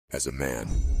As a man,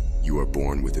 you are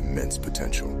born with immense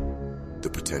potential. The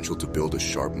potential to build a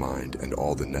sharp mind and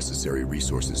all the necessary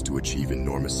resources to achieve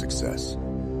enormous success.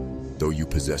 Though you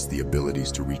possess the abilities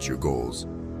to reach your goals,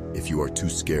 if you are too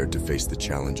scared to face the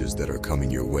challenges that are coming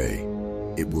your way,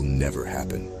 it will never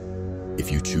happen.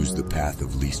 If you choose the path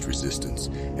of least resistance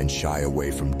and shy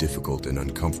away from difficult and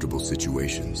uncomfortable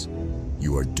situations,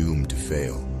 you are doomed to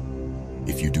fail.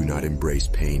 If you do not embrace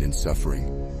pain and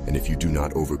suffering, and if you do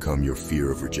not overcome your fear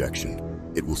of rejection,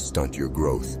 it will stunt your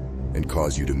growth and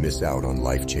cause you to miss out on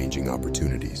life-changing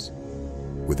opportunities.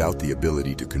 Without the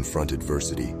ability to confront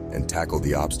adversity and tackle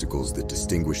the obstacles that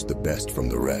distinguish the best from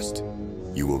the rest,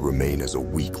 you will remain as a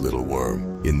weak little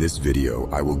worm. In this video,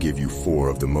 I will give you 4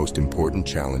 of the most important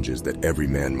challenges that every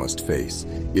man must face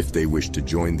if they wish to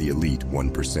join the elite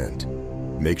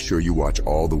 1%. Make sure you watch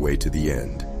all the way to the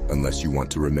end, unless you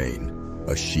want to remain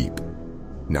a sheep.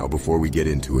 Now, before we get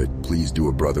into it, please do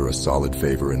a brother a solid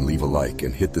favor and leave a like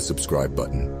and hit the subscribe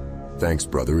button. Thanks,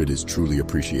 brother, it is truly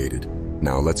appreciated.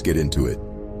 Now let's get into it.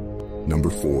 Number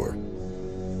 4,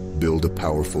 build a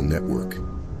powerful network.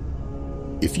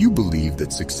 If you believe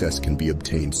that success can be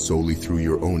obtained solely through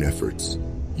your own efforts,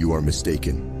 you are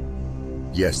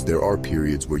mistaken. Yes, there are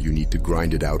periods where you need to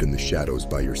grind it out in the shadows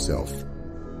by yourself.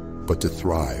 But to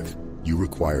thrive, you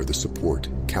require the support,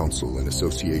 counsel, and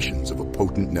associations of a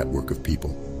potent network of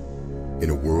people. In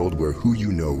a world where who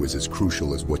you know is as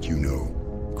crucial as what you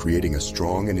know, creating a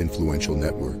strong and influential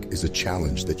network is a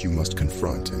challenge that you must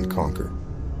confront and conquer.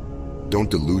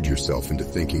 Don't delude yourself into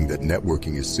thinking that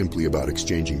networking is simply about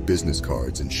exchanging business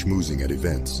cards and schmoozing at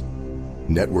events.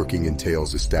 Networking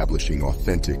entails establishing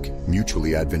authentic,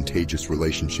 mutually advantageous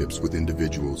relationships with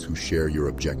individuals who share your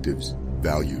objectives,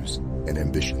 values, and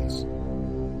ambitions.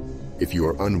 If you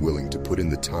are unwilling to put in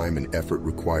the time and effort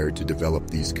required to develop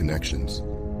these connections,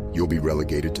 you'll be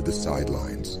relegated to the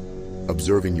sidelines,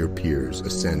 observing your peers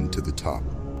ascend to the top.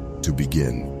 To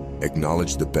begin,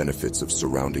 acknowledge the benefits of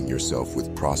surrounding yourself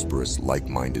with prosperous,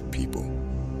 like-minded people.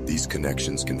 These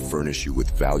connections can furnish you with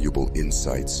valuable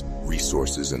insights,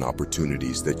 resources, and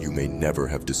opportunities that you may never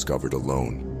have discovered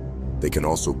alone. They can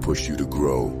also push you to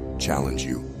grow, challenge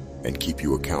you, and keep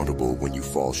you accountable when you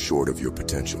fall short of your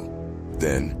potential.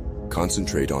 Then,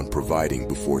 concentrate on providing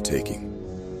before taking.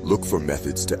 Look for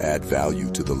methods to add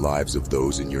value to the lives of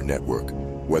those in your network,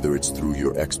 whether it's through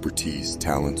your expertise,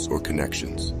 talents, or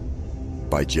connections.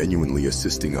 By genuinely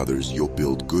assisting others, you'll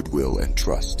build goodwill and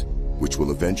trust, which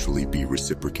will eventually be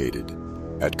reciprocated.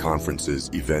 At conferences,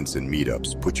 events, and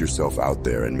meetups, put yourself out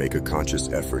there and make a conscious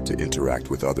effort to interact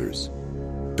with others.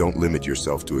 Don't limit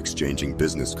yourself to exchanging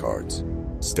business cards.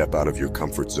 Step out of your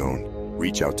comfort zone.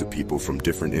 Reach out to people from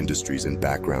different industries and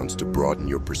backgrounds to broaden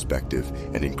your perspective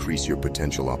and increase your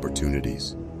potential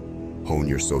opportunities. Hone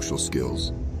your social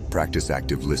skills, practice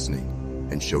active listening,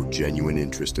 and show genuine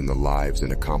interest in the lives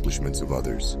and accomplishments of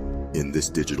others. In this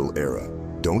digital era,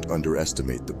 don't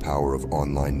underestimate the power of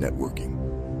online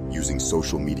networking. Using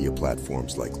social media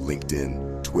platforms like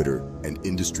LinkedIn, Twitter, and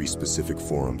industry-specific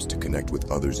forums to connect with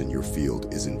others in your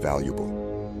field is invaluable.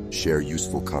 Share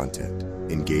useful content,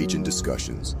 engage in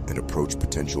discussions, and approach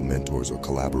potential mentors or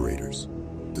collaborators.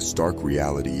 The stark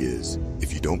reality is,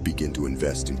 if you don't begin to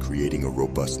invest in creating a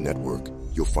robust network,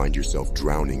 you'll find yourself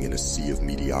drowning in a sea of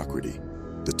mediocrity.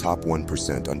 The top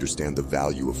 1% understand the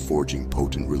value of forging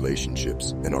potent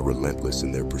relationships and are relentless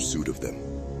in their pursuit of them.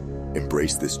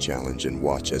 Embrace this challenge and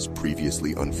watch as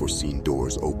previously unforeseen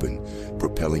doors open,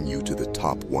 propelling you to the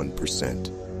top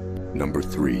 1%. Number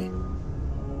 3,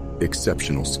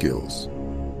 exceptional skills.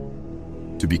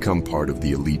 To become part of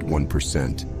the elite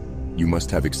 1%, you must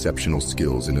have exceptional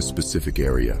skills in a specific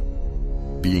area.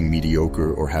 Being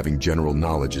mediocre or having general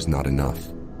knowledge is not enough.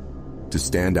 To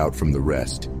stand out from the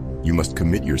rest, you must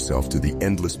commit yourself to the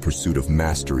endless pursuit of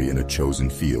mastery in a chosen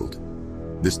field.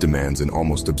 This demands an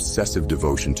almost obsessive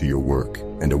devotion to your work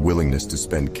and a willingness to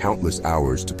spend countless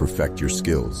hours to perfect your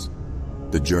skills.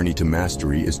 The journey to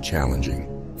mastery is challenging,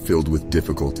 filled with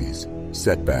difficulties,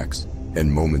 setbacks,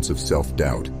 and moments of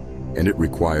self-doubt, and it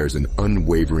requires an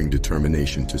unwavering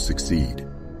determination to succeed.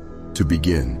 To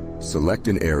begin, select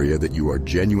an area that you are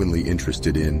genuinely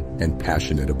interested in and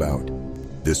passionate about.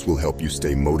 This will help you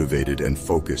stay motivated and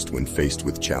focused when faced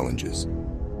with challenges.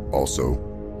 Also,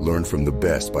 learn from the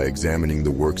best by examining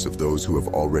the works of those who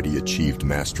have already achieved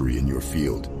mastery in your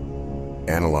field.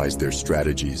 Analyze their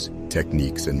strategies,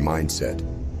 techniques, and mindset.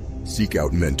 Seek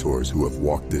out mentors who have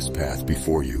walked this path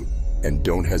before you, and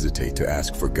don't hesitate to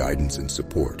ask for guidance and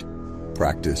support.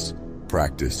 Practice,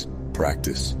 practice,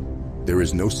 practice. There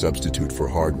is no substitute for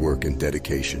hard work and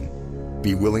dedication.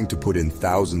 Be willing to put in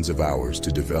thousands of hours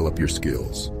to develop your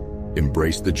skills.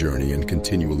 Embrace the journey and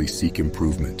continually seek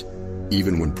improvement,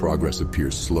 even when progress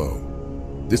appears slow.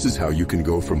 This is how you can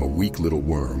go from a weak little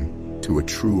worm to a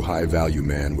true high-value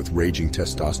man with raging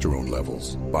testosterone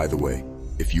levels. By the way,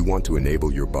 if you want to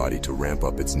enable your body to ramp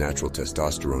up its natural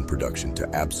testosterone production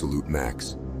to absolute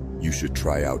max, you should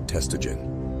try out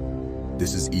TESTOSTERONE.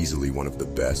 This is easily one of the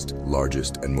best,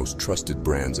 largest, and most trusted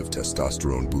brands of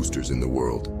testosterone boosters in the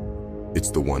world.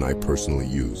 It's the one I personally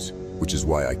use, which is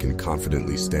why I can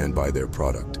confidently stand by their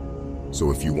product. So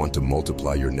if you want to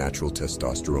multiply your natural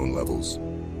testosterone levels,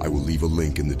 I will leave a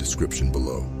link in the description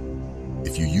below.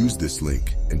 If you use this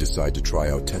link and decide to try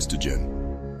out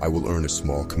TESTOSTERONE, I will earn a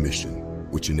small commission,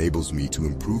 which enables me to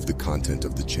improve the content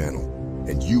of the channel,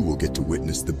 and you will get to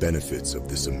witness the benefits of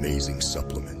this amazing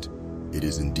supplement. It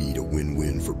is indeed a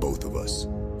win-win for both of us.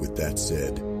 With that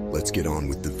said, let's get on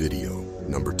with the video.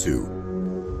 Number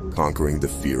 2, conquering the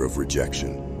fear of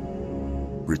rejection.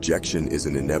 Rejection is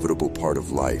an inevitable part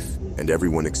of life, and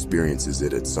everyone experiences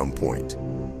it at some point.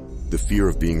 The fear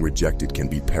of being rejected can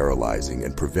be paralyzing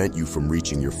and prevent you from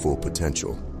reaching your full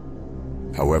potential.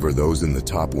 However, those in the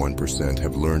top 1%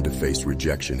 have learned to face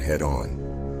rejection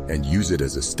head-on and use it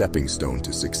as a stepping stone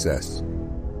to success.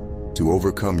 To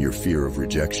overcome your fear of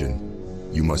rejection,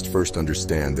 you must first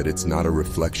understand that it's not a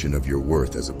reflection of your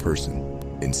worth as a person.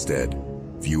 Instead,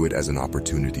 view it as an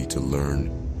opportunity to learn,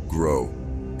 grow,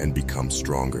 and become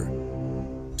stronger.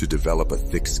 To develop a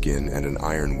thick skin and an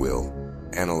iron will,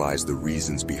 analyze the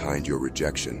reasons behind your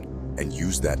rejection and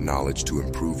use that knowledge to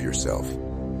improve yourself.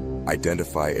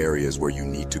 Identify areas where you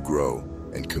need to grow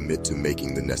and commit to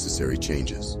making the necessary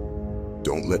changes.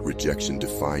 Don't let rejection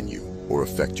define you or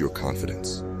affect your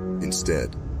confidence.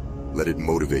 Instead, let it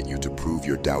motivate you to prove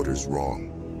your doubters wrong.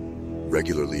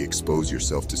 Regularly expose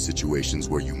yourself to situations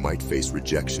where you might face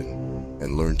rejection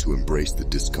and learn to embrace the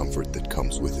discomfort that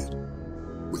comes with it.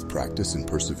 With practice and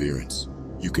perseverance,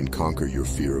 you can conquer your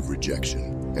fear of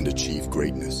rejection and achieve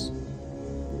greatness.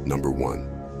 Number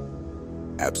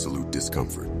 1, absolute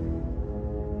discomfort.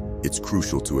 It's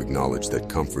crucial to acknowledge that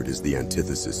comfort is the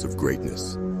antithesis of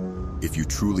greatness. If you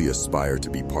truly aspire to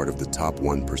be part of the top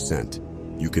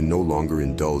 1%, you can no longer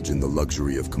indulge in the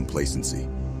luxury of complacency.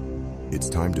 It's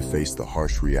time to face the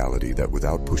harsh reality that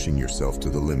without pushing yourself to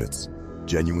the limits,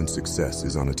 genuine success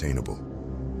is unattainable.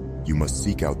 You must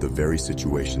seek out the very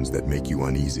situations that make you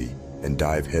uneasy and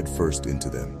dive headfirst into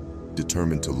them,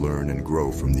 determined to learn and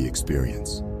grow from the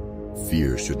experience.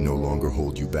 Fear should no longer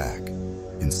hold you back.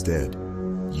 Instead,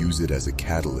 use it as a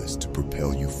catalyst to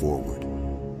propel you forward.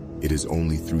 It is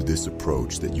only through this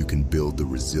approach that you can build the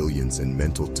resilience and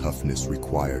mental toughness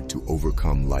required to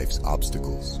overcome life's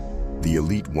obstacles. The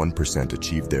elite 1%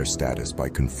 achieved their status by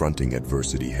confronting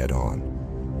adversity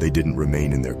head-on. They didn't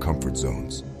remain in their comfort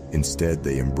zones. Instead,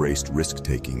 they embraced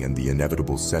risk-taking and the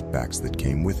inevitable setbacks that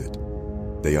came with it.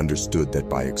 They understood that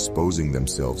by exposing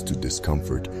themselves to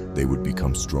discomfort, they would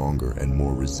become stronger and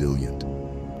more resilient.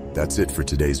 That's it for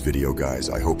today's video, guys.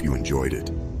 I hope you enjoyed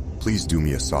it. Please do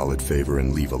me a solid favor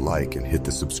and leave a like and hit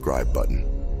the subscribe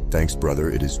button. Thanks, brother.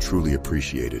 It is truly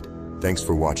appreciated. Thanks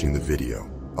for watching the video.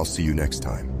 I'll see you next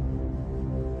time.